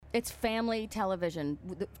It's family television,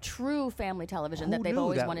 the true family television Who that they've knew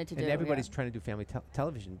always that? wanted to do. And everybody's yeah. trying to do family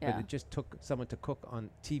television, but Yeah. it just took someone to cook on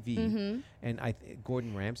TV. And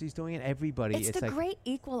Gordon Ramsay's doing it. Everybody, It's the like great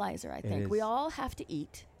equalizer, I think. is. We all have to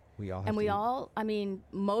eat. we all have And to we eat. all, I mean,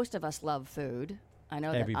 most of us love food. I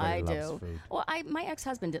know Everybody that I loves do. food. Well, my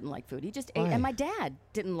ex-husband didn't like food. He just ate, Why? and my dad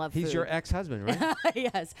didn't love food. He's your ex-husband, right?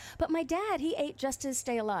 Yes, but my dad, he ate just to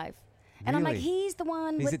stay alive. And I'm like, Really? he's the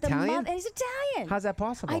one He's with Italian? the mother. He's Italian. How's that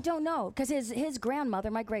possible? I don't know, because his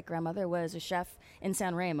grandmother, my great grandmother, was a chef in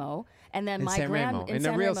San Remo, and then In my San Remo. In the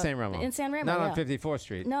San real Remo. San Remo. In San Remo, Not yeah. on 54th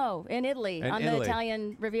Street. No, in Italy, In on Italy. the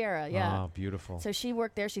Italian Riviera. Yeah. Oh, beautiful. So she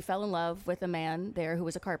worked there. She fell in love with a man there who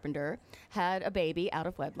was a carpenter, had a baby out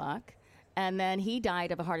of wedlock, and then he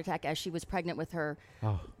died of a heart attack as she was pregnant with her.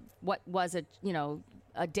 Oh. What was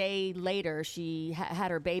a day later, she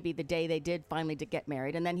had her baby the day they did finally get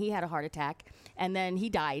married, and then he had a heart attack, and then he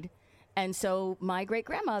died. And so my great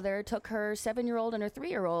grandmother took her 7-year-old and her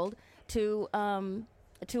 3-year-old to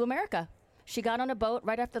America. She got on a boat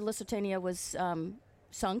right after the Lusitania was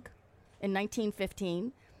sunk in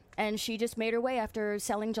 1915, and she just made her way after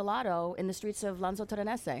selling gelato in the streets of Lanzo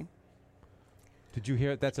Torinese. Did you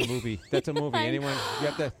hear it? That's a movie. That's a movie. Anyone? You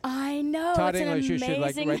have to. I know. Todd it's English, an you should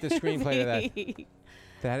amazing write the screenplay to that. movie.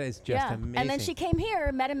 That is just Yeah. amazing. And then she came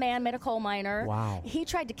here, met a man, met a coal miner. Wow. He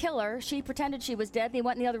tried to kill her. She pretended she was dead. He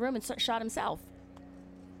went in the other room and shot himself.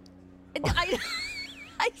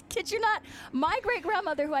 I kid you not. My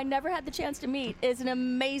great-grandmother, who I never had the chance to meet, is an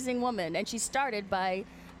amazing woman. And she started by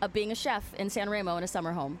being a chef in San Remo in a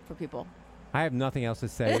summer home for people. I have nothing else to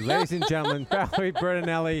say. Ladies and gentlemen, Valerie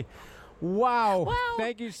Bertinelli. Wow. Wow.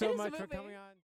 Thank you It so is a much for movie. coming on.